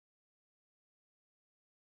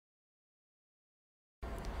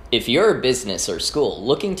If you're a business or school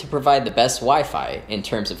looking to provide the best Wi-Fi in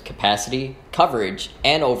terms of capacity, coverage,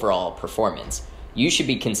 and overall performance, you should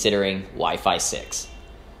be considering Wi-Fi 6.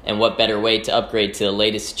 And what better way to upgrade to the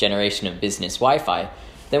latest generation of business Wi-Fi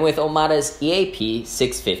than with Omada's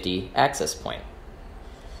EAP650 access point.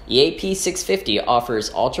 EAP650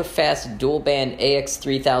 offers ultra-fast dual-band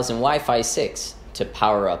AX3000 Wi-Fi 6 to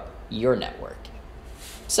power up your network.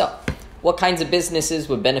 So, what kinds of businesses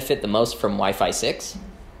would benefit the most from Wi-Fi 6?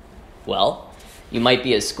 Well, you might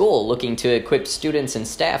be a school looking to equip students and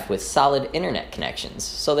staff with solid internet connections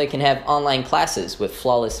so they can have online classes with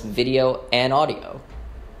flawless video and audio.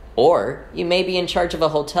 Or you may be in charge of a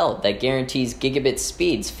hotel that guarantees gigabit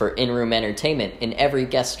speeds for in-room entertainment in every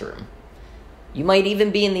guest room. You might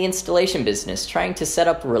even be in the installation business trying to set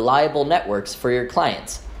up reliable networks for your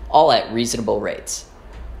clients, all at reasonable rates.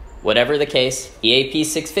 Whatever the case,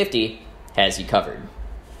 EAP650 has you covered.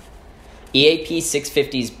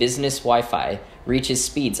 EAP650's business Wi-Fi reaches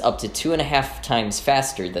speeds up to 2.5 times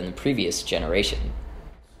faster than the previous generation.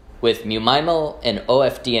 With MU-MIMO and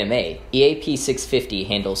OFDMA, EAP650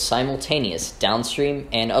 handles simultaneous downstream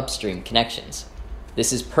and upstream connections.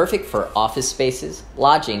 This is perfect for office spaces,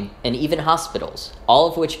 lodging, and even hospitals, all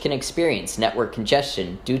of which can experience network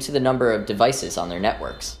congestion due to the number of devices on their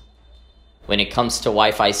networks. When it comes to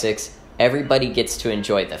Wi-Fi 6, everybody gets to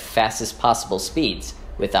enjoy the fastest possible speeds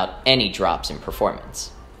without any drops in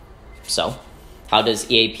performance. So, how does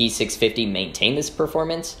EAP650 maintain this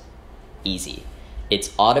performance? Easy.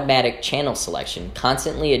 Its automatic channel selection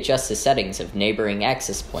constantly adjusts the settings of neighboring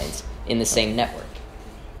access points in the same network.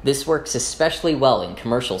 This works especially well in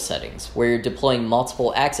commercial settings where you're deploying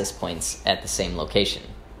multiple access points at the same location.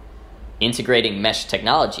 Integrating mesh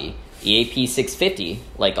technology, EAP650,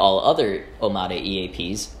 like all other Omada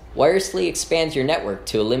EAPs, wirelessly expands your network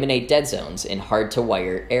to eliminate dead zones in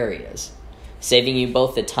hard-to-wire areas, saving you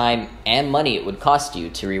both the time and money it would cost you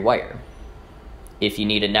to rewire. If you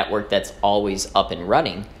need a network that's always up and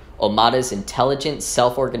running, Omada's intelligent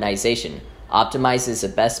self-organization optimizes the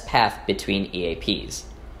best path between EAPs.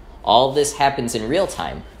 All of this happens in real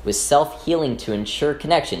time with self-healing to ensure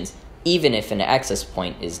connections even if an access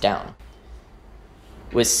point is down.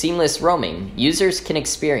 With seamless roaming, users can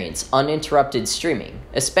experience uninterrupted streaming,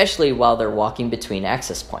 especially while they're walking between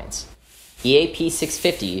access points.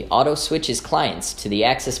 EAP650 auto-switches clients to the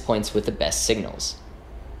access points with the best signals.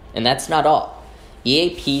 And that's not all.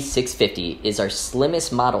 EAP650 is our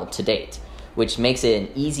slimmest model to date, which makes it an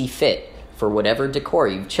easy fit for whatever decor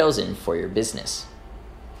you've chosen for your business.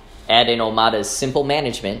 Add in Omada's simple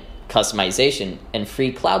management, customization, and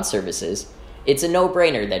free cloud services, it's a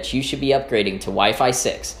no-brainer that you should be upgrading to Wi-Fi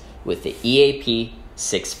 6 with the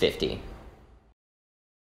EAP650.